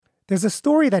There's a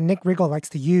story that Nick Riggle likes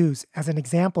to use as an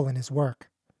example in his work.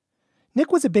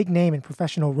 Nick was a big name in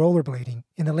professional rollerblading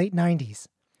in the late 90s.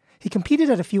 He competed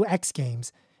at a few X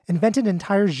Games, invented an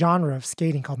entire genre of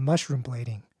skating called mushroom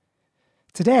blading.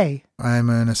 Today, I'm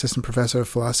an assistant professor of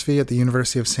philosophy at the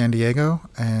University of San Diego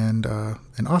and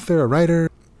an author, a writer.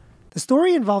 The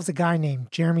story involves a guy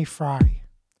named Jeremy Fry.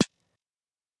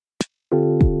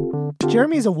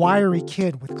 Jeremy is a wiry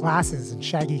kid with glasses and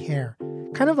shaggy hair,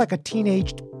 kind of like a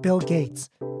teenaged Bill Gates,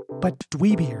 but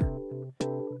dweebier.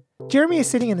 Jeremy is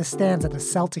sitting in the stands at the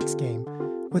Celtics game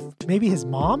with maybe his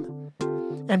mom,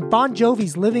 and Bon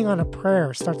Jovi's Living on a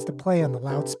Prayer starts to play on the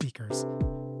loudspeakers.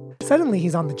 Suddenly,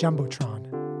 he's on the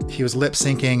Jumbotron. He was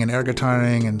lip-syncing and air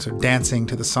guitaring and sort of dancing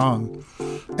to the song.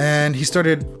 And he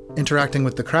started interacting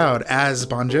with the crowd as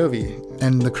Bon Jovi.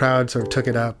 And the crowd sort of took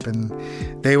it up, and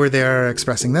they were there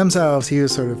expressing themselves. He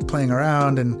was sort of playing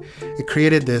around, and it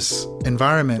created this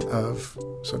environment of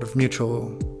sort of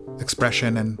mutual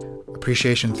expression and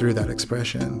appreciation through that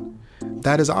expression.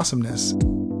 That is awesomeness.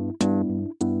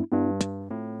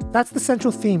 That's the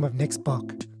central theme of Nick's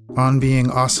book. On Being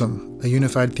Awesome, a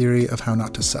unified theory of how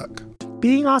not to suck.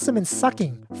 Being awesome and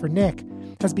sucking, for Nick,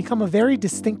 has become a very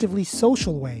distinctively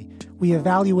social way we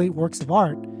evaluate works of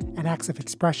art and acts of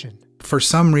expression. For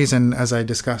some reason, as I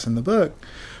discuss in the book,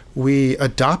 we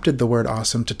adopted the word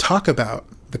awesome to talk about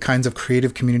the kinds of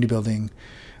creative community building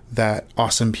that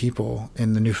awesome people,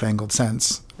 in the newfangled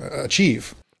sense,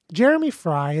 achieve. Jeremy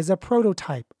Fry is a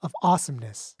prototype of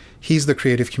awesomeness. He's the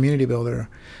creative community builder.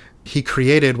 He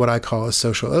created what I call a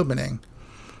social opening.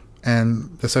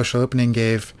 And the social opening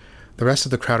gave the rest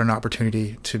of the crowd an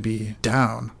opportunity to be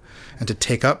down and to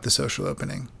take up the social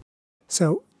opening.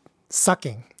 So,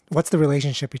 sucking. What's the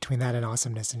relationship between that and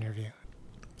awesomeness in your view?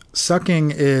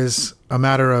 Sucking is a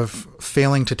matter of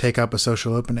failing to take up a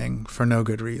social opening for no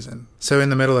good reason. So in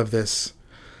the middle of this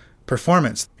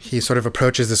performance, he sort of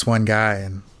approaches this one guy,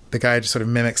 and the guy just sort of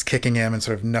mimics kicking him and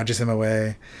sort of nudges him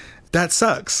away. That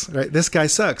sucks, right? This guy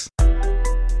sucks.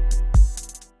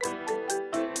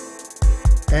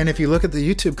 And if you look at the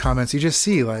YouTube comments, you just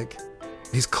see, like,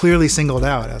 he's clearly singled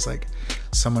out as, like,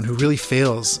 someone who really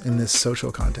fails in this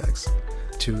social context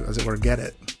to, as it were, get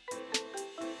it.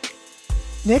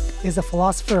 Nick is a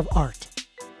philosopher of art.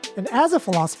 And as a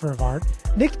philosopher of art,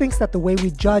 Nick thinks that the way we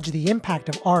judge the impact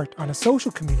of art on a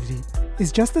social community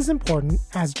is just as important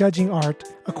as judging art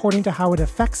according to how it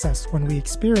affects us when we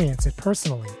experience it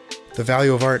personally. The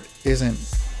value of art isn't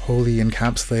wholly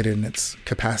encapsulated in its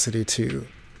capacity to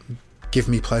give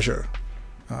me pleasure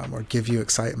or give you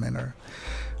excitement or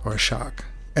a shock.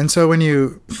 And so when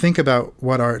you think about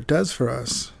what art does for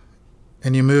us,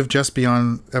 and you move just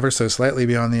beyond, ever so slightly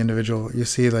beyond the individual, you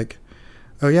see, like,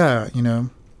 oh yeah, you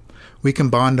know, we can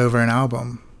bond over an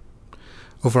album,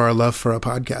 over our love for a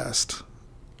podcast.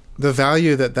 The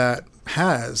value that that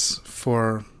has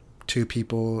for two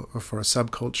people or for a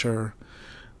subculture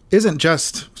isn't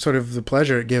just sort of the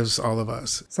pleasure it gives all of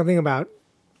us. Something about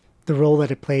the role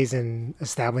that it plays in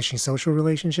establishing social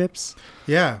relationships?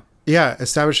 Yeah,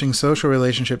 establishing social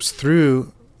relationships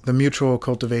through the mutual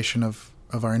cultivation of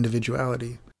our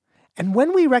individuality. And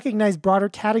when we recognize broader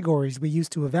categories we use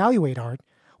to evaluate art,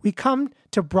 we come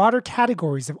to broader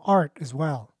categories of art as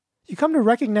well. You come to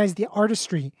recognize the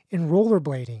artistry in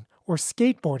rollerblading or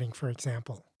skateboarding, for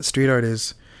example. Street art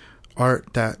is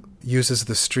art that uses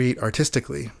the street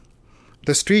artistically.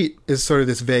 The street is sort of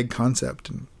this vague concept.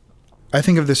 And I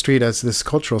think of the street as this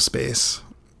cultural space.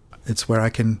 It's where I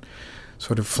can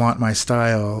sort of flaunt my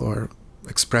style or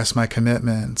express my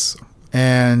commitments.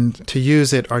 And to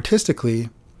use it artistically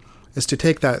is to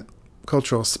take that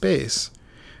cultural space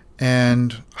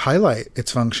and highlight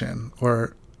its function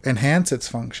or enhance its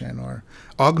function or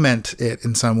augment it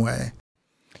in some way.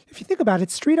 If you think about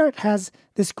it, street art has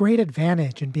this great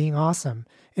advantage in being awesome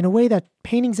in a way that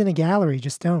paintings in a gallery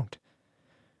just don't.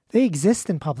 They exist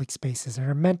in public spaces and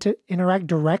are meant to interact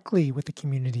directly with the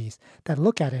communities that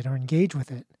look at it or engage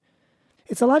with it.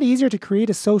 It's a lot easier to create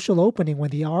a social opening when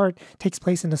the art takes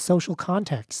place in a social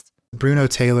context. Bruno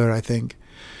Taylor, I think,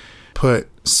 put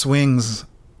swings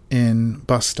in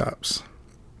bus stops.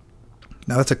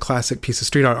 Now that's a classic piece of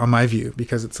street art on my view,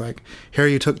 because it's like, here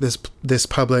you took this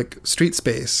public street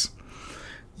space,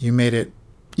 you made it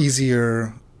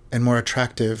easier and more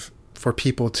attractive for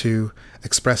people to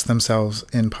express themselves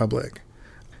in public.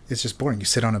 It's just boring. You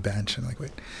sit on a bench and like,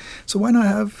 wait, so why not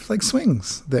have like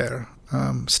swings there?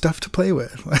 Stuff to play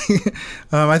with.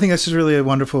 I think that's just really a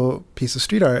wonderful piece of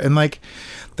street art. And like,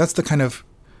 that's the kind of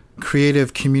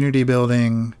creative community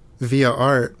building via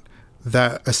art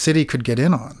that a city could get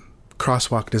in on.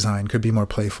 Crosswalk design could be more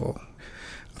playful.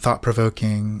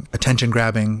 thought-provoking,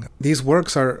 attention-grabbing. These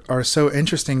works are so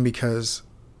interesting because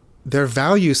their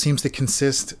value seems to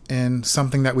consist in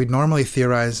something that we'd normally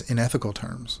theorize in ethical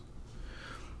terms.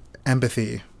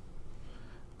 Empathy,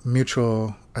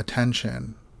 mutual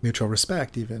attention, mutual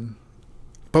respect even.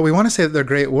 But we want to say that they're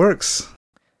great works.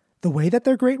 The way that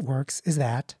they're great works is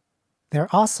that they're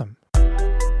awesome.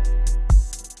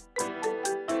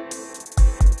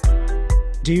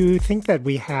 Do you think that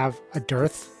we have a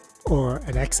dearth or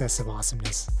an excess of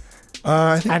awesomeness?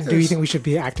 And do you think we should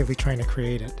be actively trying to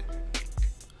create it?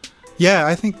 Yeah,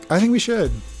 I think we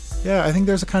should. Yeah, I think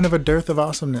there's a kind of a dearth of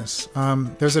awesomeness.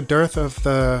 There's a dearth of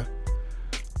the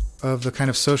kind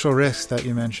of social risk that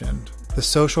you mentioned. The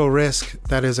social risk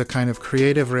that is a kind of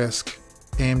creative risk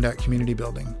aimed at community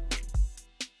building.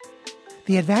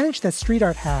 The advantage that street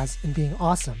art has in being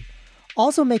awesome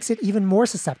also makes it even more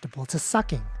susceptible to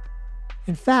sucking.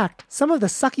 In fact, some of the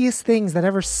suckiest things that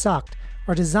ever sucked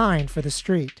are designed for the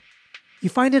street. You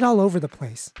find it all over the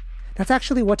place. That's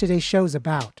actually what today's show's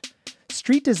about.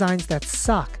 Street designs that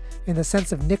suck in the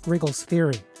sense of Nick Riggle's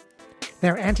theory.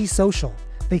 They're antisocial.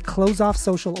 They close off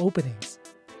social openings.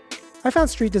 I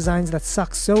found street designs that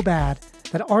suck so bad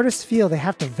that artists feel they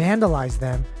have to vandalize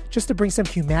them just to bring some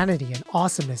humanity and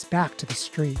awesomeness back to the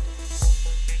street.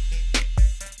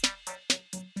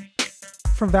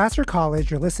 From Vassar College,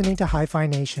 you're listening to Hi-Fi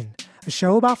Nation, a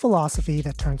show about philosophy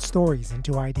that turns stories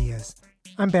into ideas.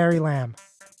 I'm Barry Lamb.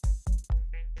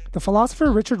 The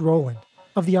philosopher Richard Rowland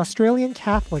of the Australian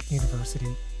Catholic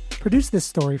University produced this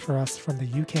story for us from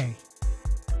the UK.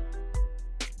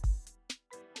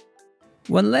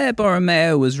 When Leah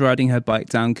Borromeo was riding her bike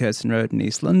down Curtin Road in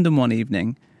East London one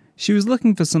evening, she was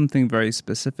looking for something very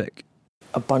specific.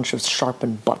 A bunch of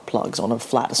sharpened butt plugs on a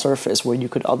flat surface where you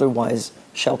could otherwise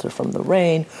shelter from the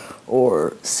rain,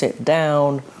 or sit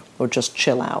down, or just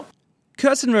chill out.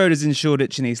 Curtin Road is in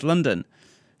Shoreditch in East London.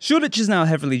 Shoreditch is now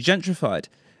heavily gentrified,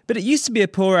 but it used to be a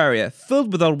poor area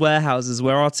filled with old warehouses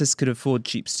where artists could afford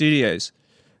cheap studios.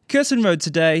 Curtin Road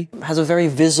today has a very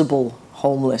visible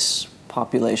homeless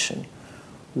population,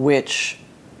 which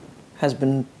has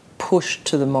been pushed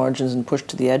to the margins and pushed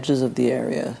to the edges of the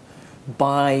area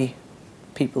by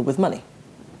people with money.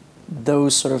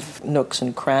 Those sort of nooks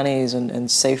and crannies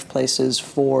and safe places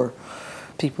for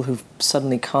people who've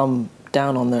suddenly come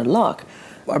down on their luck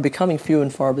are becoming few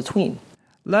and far between.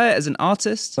 Leah is an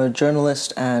artist, a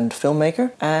journalist and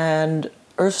filmmaker, and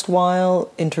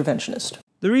erstwhile interventionist.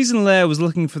 The reason Leah was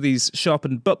looking for these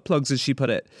sharpened butt plugs, as she put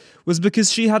it, was because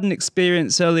she had an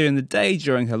experience earlier in the day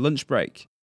during her lunch break.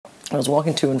 I was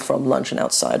walking to and from lunch, and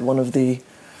outside one of the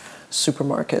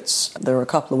supermarkets, there were a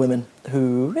couple of women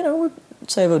who, were,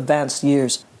 say, of advanced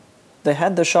years. They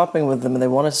had their shopping with them, and they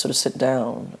wanted to sort of sit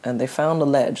down, and they found a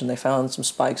ledge, and they found some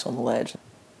spikes on the ledge.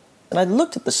 And I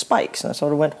looked at the spikes, and I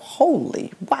sort of went,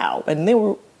 holy wow. And they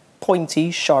were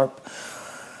pointy, sharp,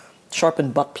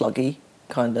 sharpened butt pluggy,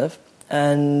 kind of.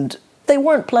 And they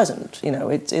weren't pleasant,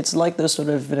 It's like those sort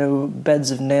of,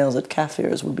 beds of nails that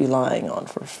Kafirs would be lying on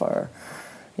for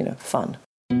fun.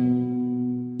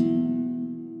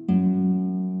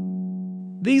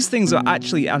 These things are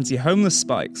actually anti-homeless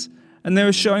spikes, and they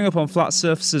were showing up on flat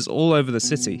surfaces all over the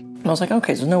city. And I was like,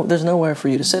 okay, so there's nowhere for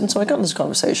you to sit. And so I got in this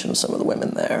conversation with some of the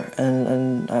women there,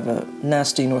 and I have a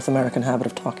nasty North American habit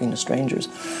of talking to strangers.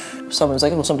 Someone was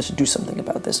like, well, somebody should do something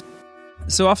about this.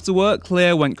 So after work,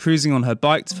 Leah went cruising on her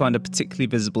bike to find a particularly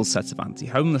visible set of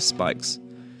anti-homeless spikes.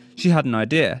 She had an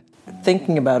idea.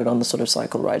 Thinking about it on the sort of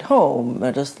cycle ride home,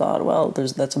 I just thought, well,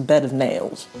 that's a bed of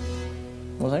nails.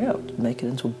 I was like, oh, make it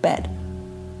into a bed.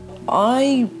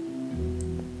 I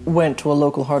went to a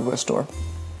local hardware store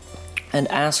and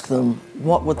asked them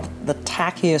what would the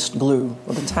tackiest glue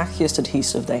or the tackiest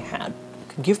adhesive they had.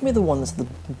 Give me the one that's the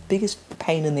biggest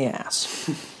pain in the ass.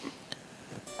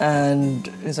 And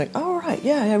he's like, oh, right,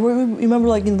 yeah,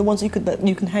 remember the ones that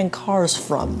you can hang cars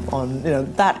from on,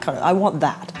 that kind of, I want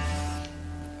that.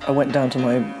 I went down to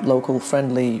my local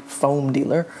friendly foam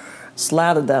dealer,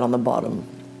 slathered that on the bottom,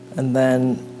 and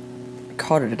then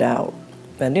carted it out.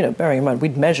 And, bearing in mind,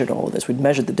 we'd measured all of this. We'd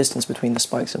measured the distance between the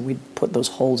spikes, and we'd put those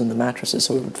holes in the mattresses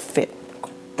so it would fit.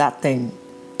 That thing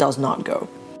does not go.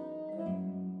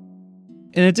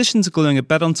 In addition to gluing a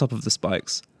bed on top of the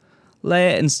spikes,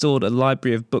 Leah installed a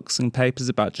library of books and papers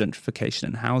about gentrification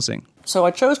and housing. So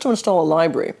I chose to install a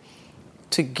library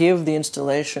to give the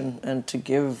installation and to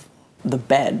give the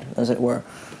bed, as it were,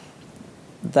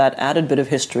 that added bit of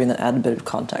history and that added bit of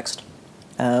context.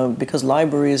 Because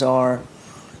libraries are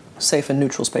safe and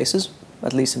neutral spaces,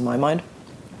 at least in my mind,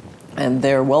 and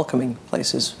they're welcoming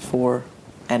places for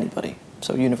anybody.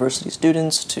 So university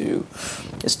students to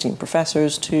esteemed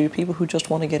professors to people who just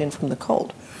want to get in from the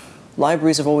cold.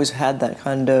 Libraries have always had that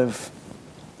kind of,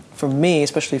 for me,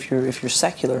 especially if you're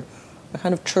secular, a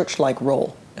kind of church-like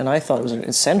role. And I thought it was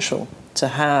essential to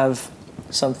have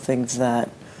something that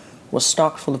was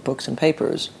stocked full of books and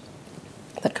papers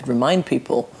that could remind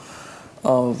people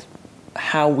of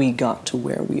how we got to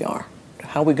where we are,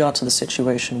 how we got to the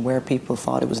situation where people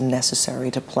thought it was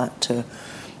necessary to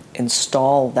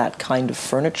install that kind of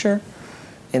furniture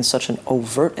in such an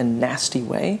overt and nasty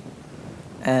way,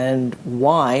 and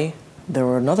why there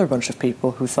were another bunch of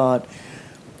people who thought,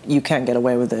 you can't get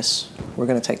away with this, we're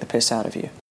going to take the piss out of you.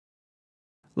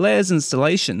 Leah's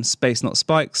installation, Space Not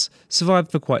Spikes,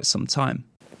 survived for quite some time.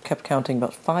 Kept counting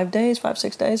about 5 days,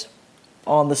 6 days.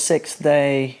 On the 6th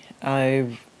day,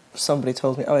 somebody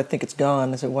told me, I think it's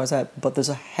gone. I said, why is that? But there's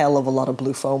a hell of a lot of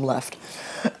blue foam left.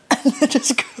 And they're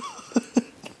just good.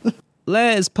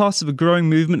 Leah is part of a growing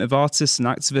movement of artists and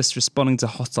activists responding to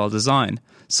hostile design,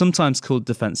 sometimes called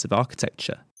defensive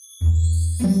architecture.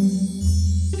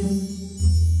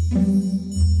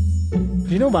 Do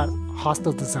you know about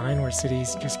hostile design, where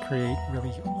cities just create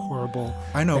really horrible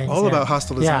I know things? all about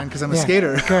hostile design because I'm a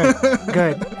skater.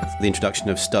 Good. The introduction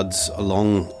of studs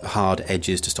along hard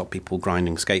edges to stop people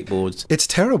grinding skateboards. It's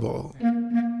terrible.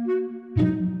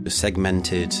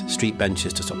 Segmented street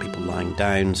benches to stop people lying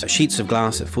down. Sheets of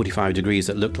glass at 45 degrees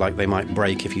that looked like they might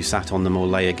break if you sat on them or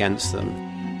lay against them.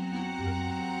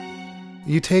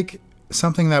 You take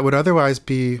something that would otherwise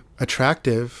be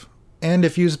attractive, and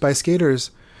if used by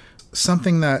skaters,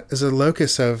 something that is a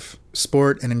locus of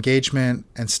sport and engagement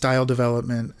and style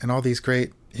development and all these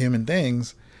great human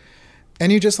things,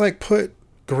 and you just put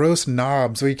gross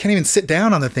knobs where you can't even sit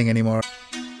down on the thing anymore.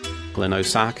 In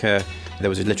Osaka, there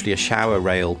was literally a shower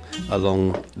rail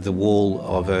along the wall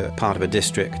of a part of a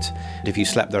district. If you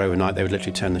slept there overnight, they would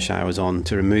literally turn the showers on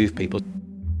to remove people.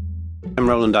 I'm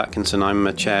Rowland Atkinson. I'm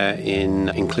a chair in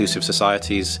Inclusive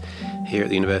Societies here at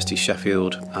the University of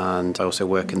Sheffield, and I also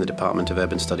work in the Department of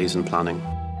Urban Studies and Planning.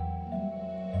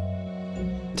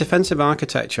 Defensive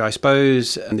architecture, I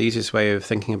suppose, and the easiest way of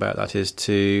thinking about that is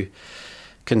to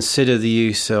consider the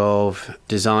use of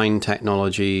design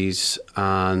technologies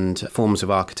and forms of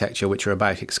architecture which are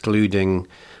about excluding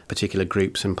particular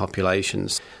groups and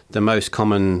populations. The most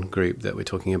common group that we're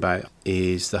talking about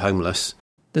is the homeless.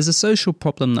 There's a social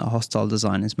problem that hostile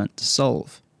design is meant to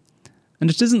solve. And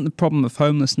it isn't the problem of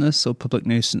homelessness or public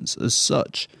nuisance as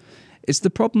such. It's the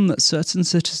problem that certain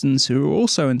citizens who are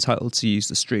also entitled to use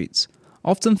the streets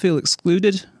often feel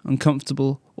excluded,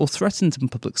 uncomfortable, or threatened in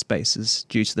public spaces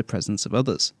due to the presence of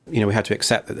others. We had to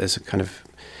accept that there's a kind of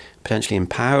potentially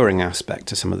empowering aspect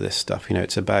to some of this stuff.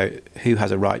 It's about who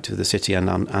has a right to the city and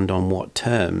on what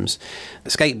terms.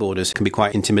 Skateboarders can be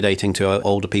quite intimidating to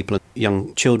older people.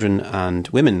 Young children and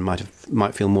women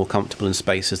might feel more comfortable in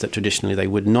spaces that traditionally they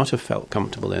would not have felt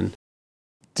comfortable in.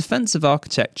 Defensive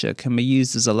architecture can be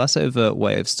used as a less overt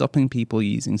way of stopping people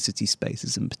using city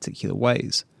spaces in particular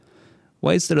ways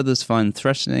that others find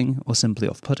threatening or simply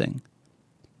off-putting.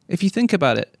 If you think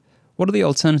about it, what are the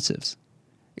alternatives?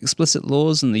 Explicit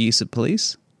laws and the use of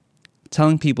police?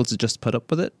 Telling people to just put up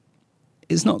with it?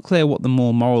 It's not clear what the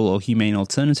more moral or humane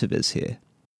alternative is here.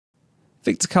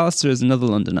 Victor Callister is another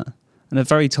Londoner, and a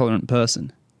very tolerant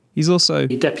person. He's also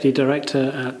Deputy Director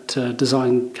at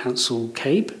Design Council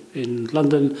CABE in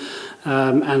London,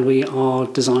 and we are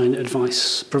design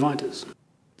advice providers.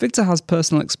 Victor has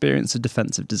personal experience of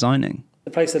defensive designing.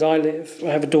 The place that I live, I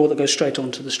have a door that goes straight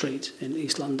onto the street in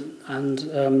East London, and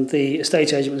the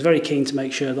estate agent was very keen to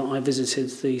make sure that I visited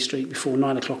the street before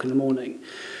 9 o'clock in the morning,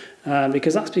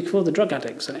 because that's before the drug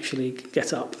addicts actually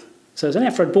get up. So it was only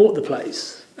after I'd bought the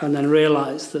place and then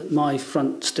realised that my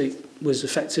front stoop was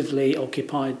effectively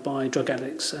occupied by drug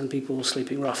addicts and people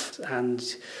sleeping rough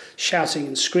and shouting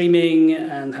and screaming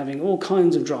and having all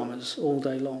kinds of dramas all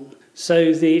day long.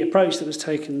 So the approach that was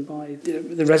taken by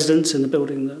the residents in the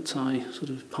building that I sort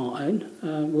of part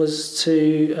own was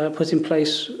to put in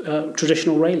place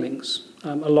traditional railings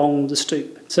along the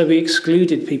stoop. So we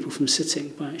excluded people from sitting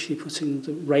by actually putting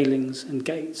the railings and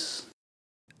gates.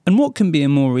 And what can be a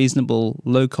more reasonable,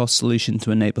 low-cost solution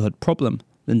to a neighbourhood problem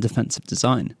than defensive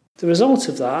design? The result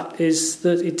of that is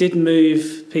that it did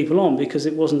move people on because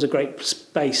it wasn't a great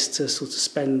space to sort of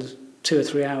spend 2 or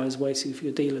 3 hours waiting for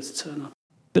your dealer to turn up.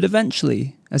 But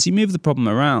eventually, as you move the problem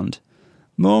around,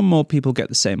 more and more people get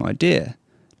the same idea,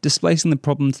 displacing the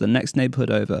problem to the next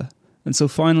neighbourhood over, until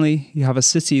finally you have a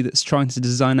city that's trying to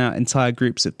design out entire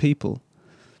groups of people.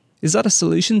 Is that a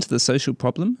solution to the social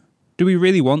problem? Do we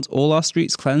really want all our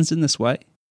streets cleansed in this way?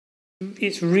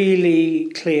 It's really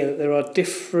clear that there are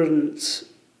different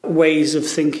ways of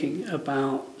thinking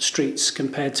about streets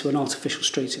compared to an artificial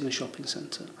street in a shopping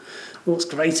centre. What's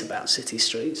great about city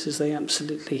streets is they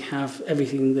absolutely have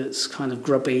everything that's kind of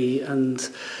grubby and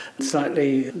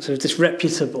slightly sort of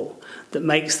disreputable that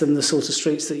makes them the sort of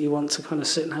streets that you want to kind of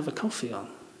sit and have a coffee on.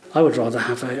 I would rather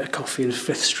have a coffee in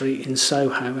Fifth Street in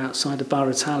Soho outside of Bar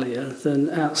Italia than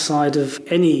outside of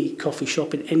any coffee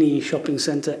shop in any shopping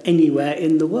centre anywhere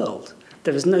in the world.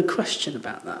 There is no question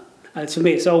about that. And to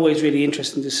me, it's always really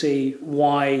interesting to see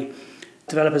why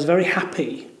developers are very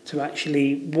happy to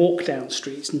actually walk down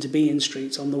streets and to be in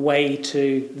streets on the way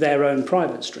to their own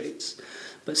private streets.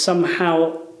 But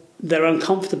somehow they're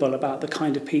uncomfortable about the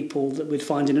kind of people that we'd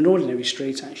find in an ordinary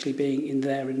street actually being in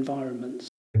their environments.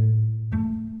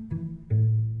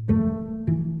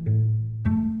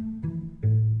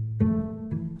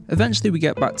 Eventually we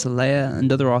get back to Leah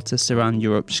and other artists around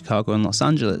Europe, Chicago and Los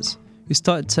Angeles, who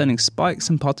started turning spikes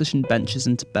and partitioned benches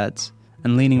into beds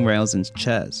and leaning rails into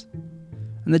chairs.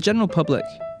 And the general public,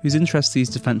 whose interests these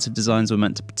defensive designs were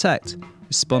meant to protect,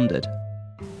 responded.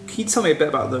 Can you tell me a bit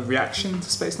about the reaction to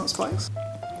Space Not Spikes?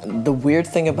 The weird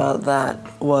thing about that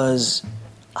was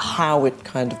how it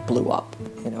kind of blew up.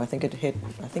 I think it hit,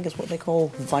 it's what they call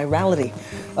virality.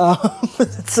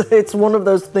 It's one of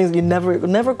those things you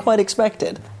never quite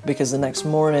expected. Because the next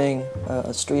morning,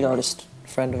 a street artist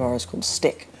friend of ours called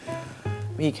Stick,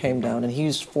 he came down and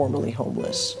he's formerly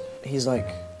homeless. He's like,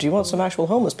 do you want some actual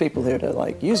homeless people here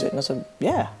to use it? And I said,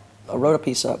 yeah. I wrote a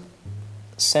piece up,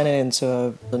 sent it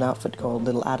into an outfit called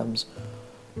Little Atoms.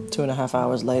 2.5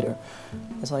 hours later,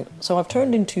 it's like, so I've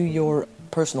turned into your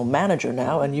personal manager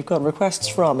now, and you've got requests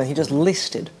from, and he just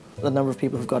listed the number of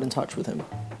people who've got in touch with him.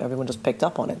 Everyone just picked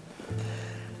up on it.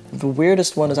 The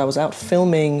weirdest one is I was out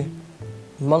filming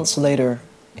months later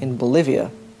in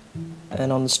Bolivia,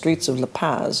 and on the streets of La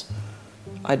Paz,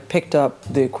 I'd picked up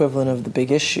the equivalent of The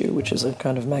Big Issue, which is a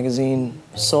kind of magazine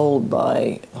sold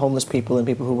by homeless people and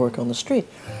people who work on the street.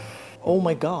 Oh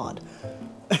my God.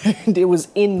 And it was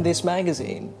in this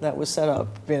magazine that was set up,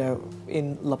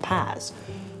 in La Paz,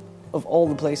 of all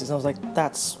the places. And I was like,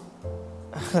 that's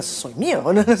soy mío.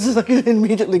 And it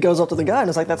immediately goes up to the guy, and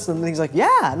it's like, that's the thing. He's like,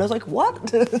 yeah. And I was like, what?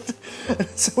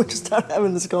 So we just started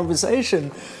having this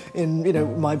conversation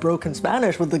in, my broken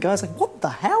Spanish with the guys, like, what the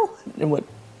hell? And what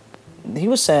he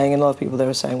was saying, and a lot of people there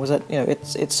were saying, was that,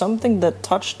 it's something that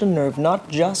touched a nerve, not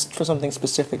just for something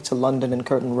specific to London and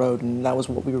Curtin Road, and that was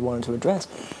what we were wanting to address.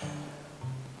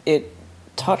 It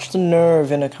touched a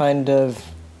nerve in a kind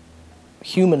of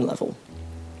human level.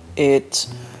 It,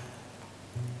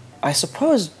 I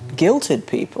suppose, guilted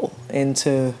people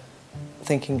into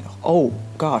thinking, oh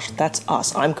gosh, that's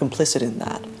us, I'm complicit in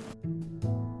that.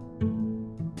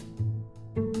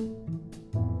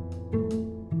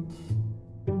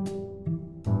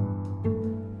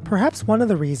 Perhaps one of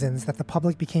the reasons that the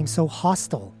public became so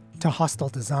hostile to hostile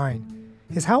design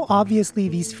is how obviously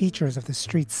these features of the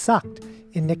street sucked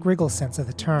in Nick Riggle's sense of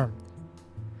the term.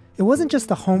 It wasn't just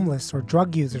the homeless or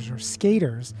drug users or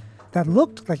skaters that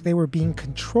looked like they were being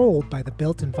controlled by the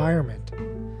built environment.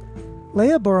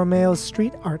 Leah Borromeo's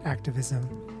street art activism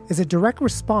is a direct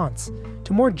response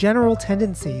to more general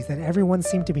tendencies that everyone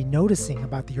seemed to be noticing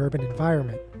about the urban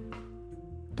environment.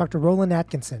 Dr. Rowland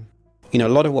Atkinson. A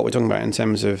lot of what we're talking about in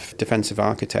terms of defensive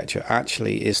architecture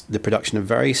actually is the production of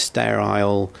very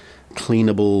sterile,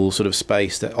 cleanable sort of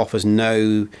space that offers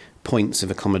no points of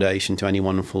accommodation to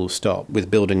anyone full stop, with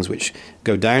buildings which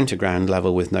go down to ground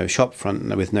level with no shop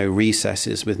front, with no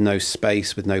recesses, with no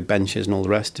space, with no benches and all the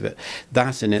rest of it.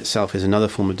 That in itself is another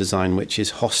form of design which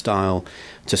is hostile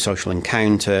to social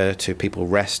encounter, to people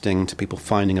resting, to people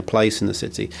finding a place in the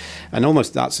city. And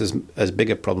almost that's as big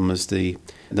a problem as the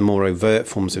more overt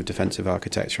forms of defensive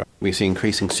architecture. We see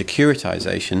increasing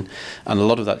securitization, and a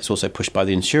lot of that is also pushed by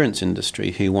the insurance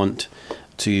industry, who want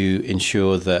to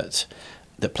ensure that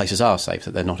places are safe,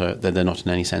 that they're not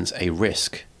in any sense a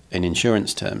risk in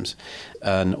insurance terms.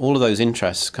 And all of those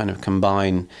interests kind of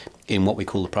combine in what we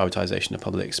call the privatization of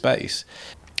public space.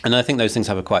 And I think those things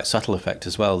have a quite subtle effect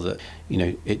as well, that,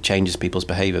 it changes people's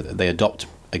behaviour, that they adopt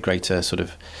a greater sort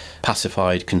of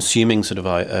pacified, consuming sort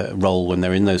of role when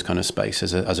they're in those kind of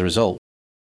spaces as a result.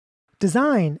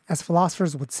 Design, as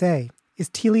philosophers would say, is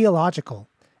teleological.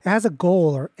 It has a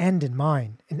goal or end in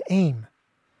mind, an aim.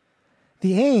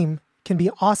 The aim can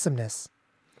be awesomeness,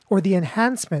 or the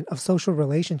enhancement of social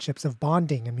relationships of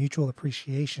bonding and mutual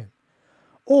appreciation.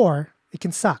 Or it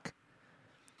can suck.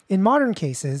 In modern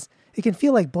cases, it can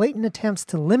feel like blatant attempts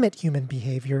to limit human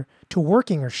behavior to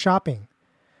working or shopping,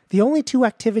 the only two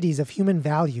activities of human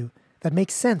value that make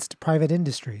sense to private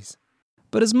industries.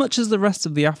 But as much as the rest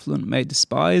of the affluent may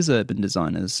despise urban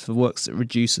designers for works that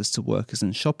reduce us to workers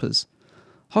and shoppers,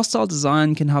 hostile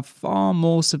design can have far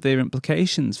more severe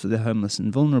implications for the homeless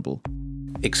and vulnerable.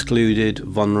 Excluded,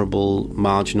 vulnerable,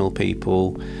 marginal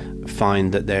people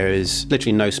find that there is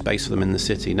literally no space for them in the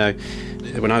city. Now,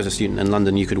 when I was a student in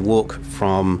London, you could walk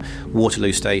from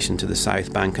Waterloo Station to the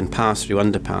South Bank and pass through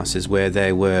underpasses where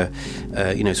there were,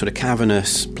 sort of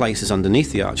cavernous places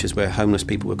underneath the arches where homeless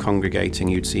people were congregating.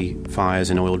 You'd see fires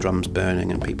and oil drums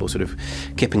burning and people sort of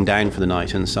kipping down for the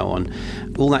night and so on.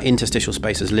 All that interstitial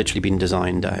space has literally been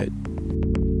designed out.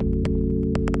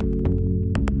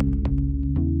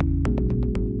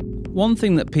 One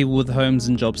thing that people with homes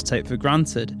and jobs take for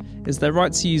granted is their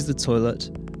right to use the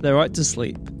toilet, their right to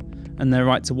sleep, and their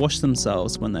right to wash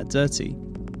themselves when they're dirty.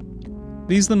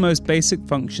 These are the most basic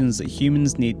functions that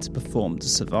humans need to perform to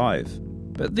survive.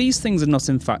 But these things are not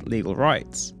in fact legal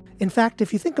rights. In fact,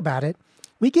 if you think about it,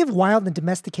 we give wild and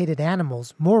domesticated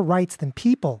animals more rights than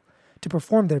people to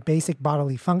perform their basic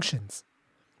bodily functions.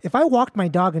 If I walked my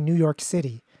dog in New York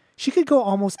City, she could go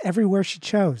almost everywhere she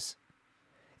chose.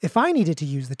 If I needed to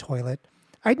use the toilet,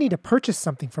 I'd need to purchase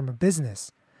something from a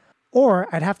business, or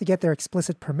I'd have to get their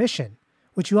explicit permission,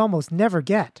 which you almost never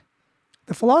get.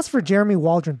 The philosopher Jeremy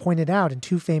Waldron pointed out in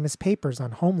 2 famous papers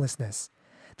on homelessness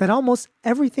that almost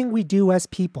everything we do as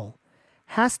people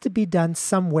has to be done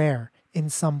somewhere in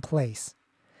some place.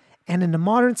 And in a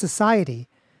modern society,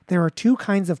 there are 2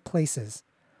 kinds of places,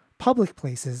 public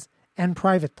places and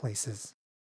private places.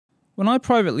 When I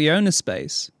privately own a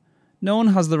space, no one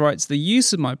has the right to the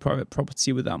use of my private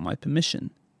property without my permission.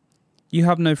 You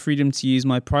have no freedom to use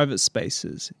my private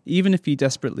spaces, even if you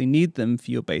desperately need them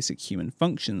for your basic human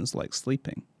functions like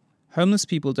sleeping. Homeless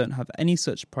people don't have any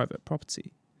such private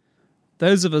property.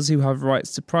 Those of us who have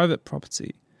rights to private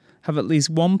property have at least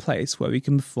one place where we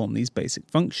can perform these basic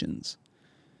functions.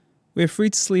 We are free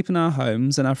to sleep in our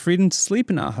homes, and our freedom to sleep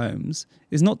in our homes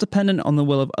is not dependent on the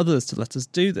will of others to let us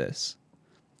do this.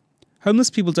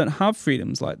 Homeless people don't have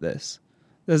freedoms like this.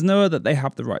 There's nowhere that they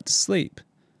have the right to sleep.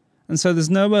 And so there's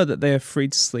nowhere that they are free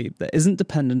to sleep that isn't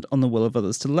dependent on the will of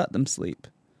others to let them sleep.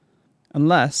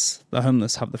 Unless the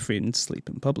homeless have the freedom to sleep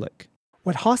in public.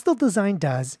 What hostile design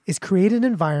does is create an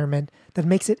environment that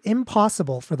makes it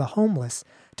impossible for the homeless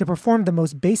to perform the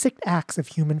most basic acts of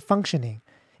human functioning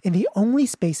in the only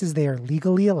spaces they are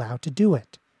legally allowed to do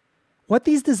it. What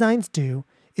these designs do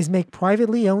is make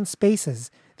privately owned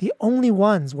spaces the only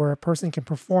ones where a person can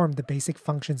perform the basic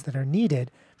functions that are needed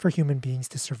for human beings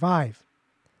to survive.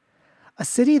 A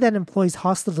city that employs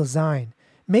hostile design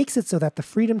makes it so that the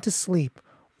freedom to sleep,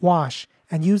 wash,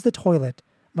 and use the toilet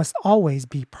must always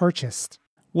be purchased.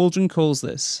 Waldron calls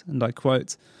this, and I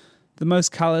quote, "the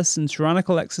most callous and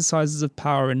tyrannical exercises of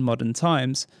power in modern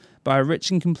times by a rich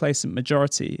and complacent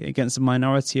majority against a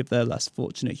minority of their less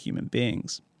fortunate human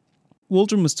beings."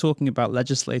 Waldron was talking about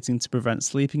legislating to prevent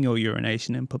sleeping or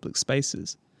urination in public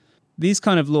spaces. These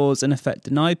kind of laws in effect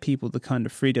deny people the kind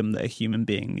of freedom that a human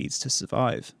being needs to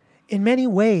survive. In many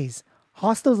ways,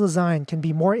 hostile design can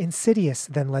be more insidious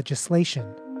than legislation.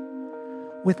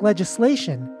 With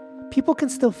legislation, people can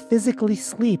still physically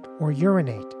sleep or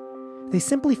urinate. They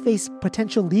simply face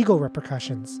potential legal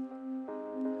repercussions.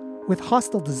 With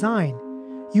hostile design,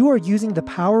 you are using the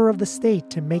power of the state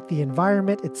to make the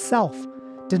environment itself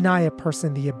deny a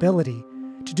person the ability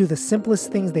to do the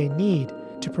simplest things they need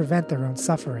to prevent their own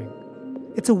suffering.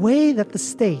 It's a way that the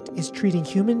state is treating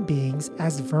human beings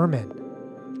as vermin.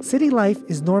 City life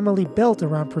is normally built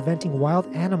around preventing wild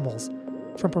animals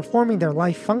from performing their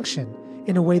life function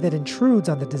in a way that intrudes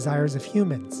on the desires of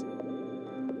humans.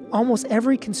 Almost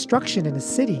every construction in a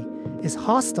city is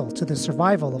hostile to the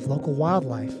survival of local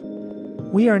wildlife.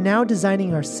 We are now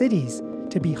designing our cities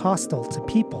to be hostile to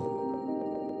people.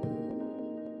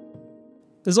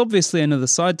 There's obviously another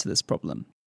side to this problem.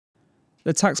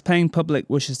 The tax-paying public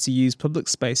wishes to use public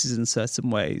spaces in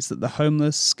certain ways that the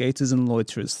homeless, skaters and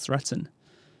loiterers threaten.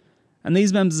 And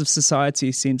these members of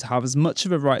society seem to have as much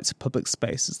of a right to public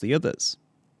space as the others.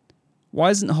 Why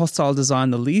isn't hostile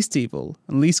design the least evil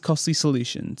and least costly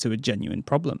solution to a genuine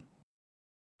problem?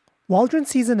 Waldron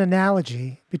sees an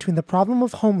analogy between the problem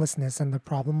of homelessness and the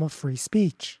problem of free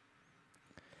speech.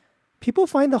 People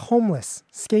find the homeless,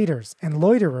 skaters, and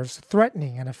loiterers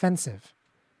threatening and offensive.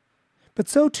 But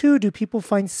so too do people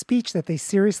find speech that they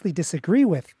seriously disagree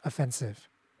with offensive.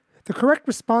 The correct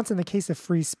response in the case of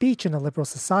free speech in a liberal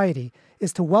society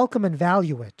is to welcome and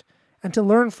value it, and to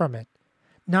learn from it,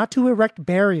 not to erect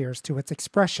barriers to its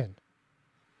expression.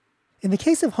 In the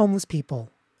case of homeless people,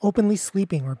 openly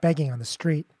sleeping or begging on the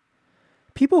street,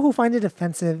 people who find it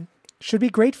offensive should be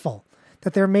grateful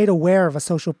that they're made aware of a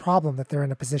social problem that they're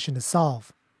in a position to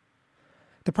solve.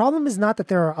 The problem is not that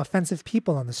there are offensive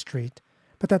people on the street,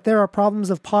 but that there are problems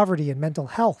of poverty and mental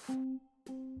health.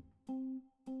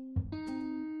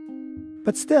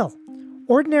 But still,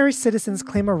 ordinary citizens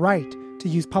claim a right to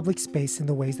use public space in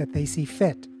the ways that they see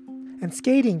fit, and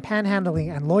skating,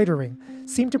 panhandling, and loitering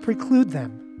seem to preclude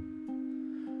them.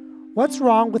 What's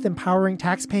wrong with empowering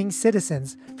tax-paying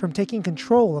citizens from taking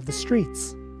control of the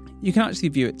streets? You can actually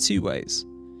view it two ways.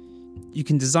 You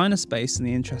can design a space in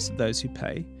the interest of those who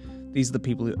pay. These are the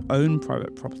people who own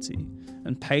private property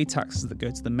and pay taxes that go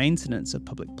to the maintenance of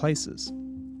public places.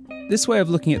 This way of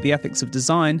looking at the ethics of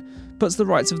design puts the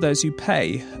rights of those who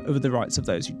pay over the rights of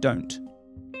those who don't.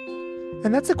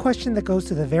 And that's a question that goes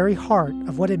to the very heart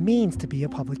of what it means to be a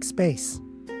public space.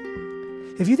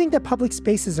 If you think that public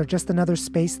spaces are just another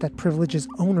space that privileges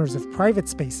owners of private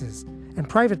spaces and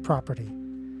private property,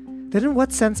 then in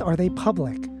what sense are they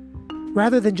public,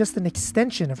 rather than just an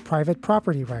extension of private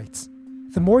property rights?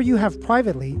 The more you have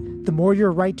privately, the more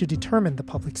you're right to determine the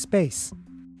public space.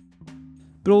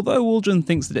 But although Waldron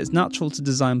thinks that it's natural to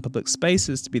design public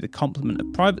spaces to be the complement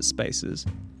of private spaces,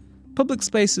 public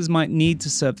spaces might need to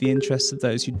serve the interests of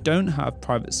those who don't have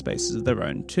private spaces of their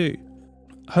own too.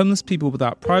 Homeless people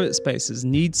without private spaces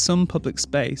need some public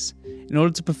space in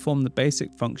order to perform the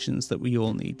basic functions that we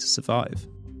all need to survive.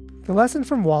 The lesson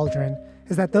from Waldron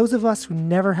is that those of us who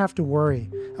never have to worry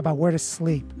about where to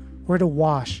sleep, where to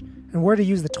wash, and where to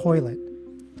use the toilet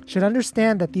should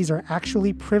understand that these are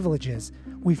actually privileges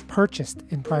we've purchased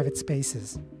in private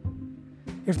spaces.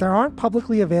 If there aren't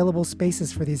publicly available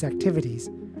spaces for these activities,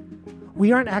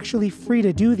 we aren't actually free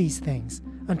to do these things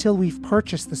until we've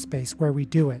purchased the space where we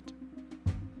do it.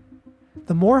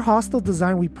 The more hostile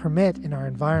design we permit in our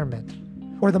environment,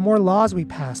 or the more laws we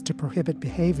pass to prohibit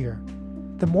behavior,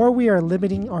 the more we are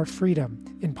limiting our freedom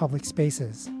in public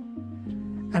spaces.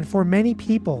 And for many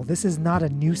people, this is not a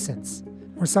nuisance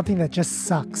or something that just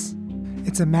sucks.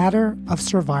 It's a matter of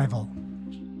survival.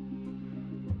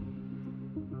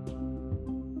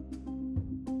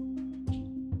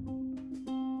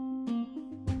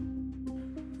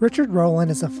 Richard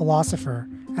Rowland is a philosopher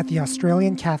at the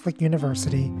Australian Catholic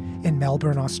University in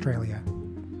Melbourne, Australia.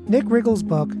 Nick Riggle's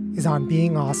book is On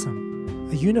Being Awesome,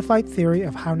 a unified theory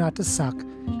of how not to suck,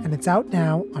 and it's out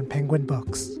now on Penguin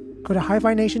Books. Go to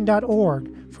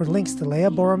hifination.org for links to Leah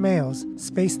Borromeo's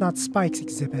Space Not Spikes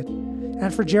exhibit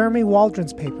and for Jeremy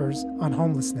Waldron's papers on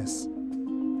homelessness.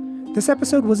 This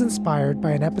episode was inspired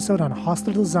by an episode on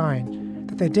hostile design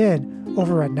that they did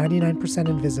over at 99%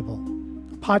 Invisible,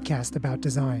 a podcast about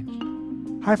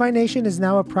design. Hi-Fi Nation is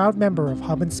now a proud member of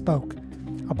Hub and Spoke,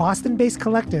 a Boston-based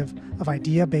collective of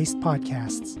idea-based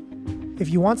podcasts. If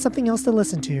you want something else to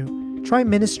listen to, try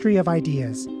Ministry of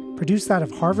Ideas, produced out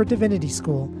of Harvard Divinity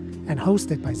School and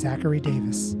hosted by Zachary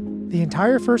Davis. The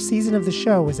entire first season of the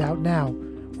show is out now,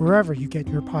 wherever you get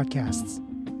your podcasts.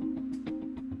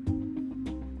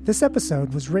 This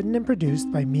episode was written and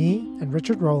produced by me and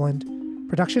Richard Rowland,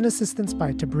 production assistance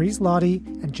by Tabriz Lottie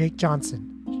and Jake Johnson.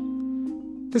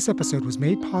 This episode was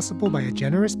made possible by a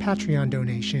generous Patreon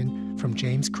donation from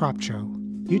James Cropcho.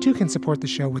 You too can support the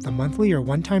show with a monthly or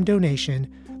one-time donation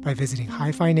by visiting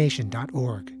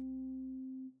hifination.org.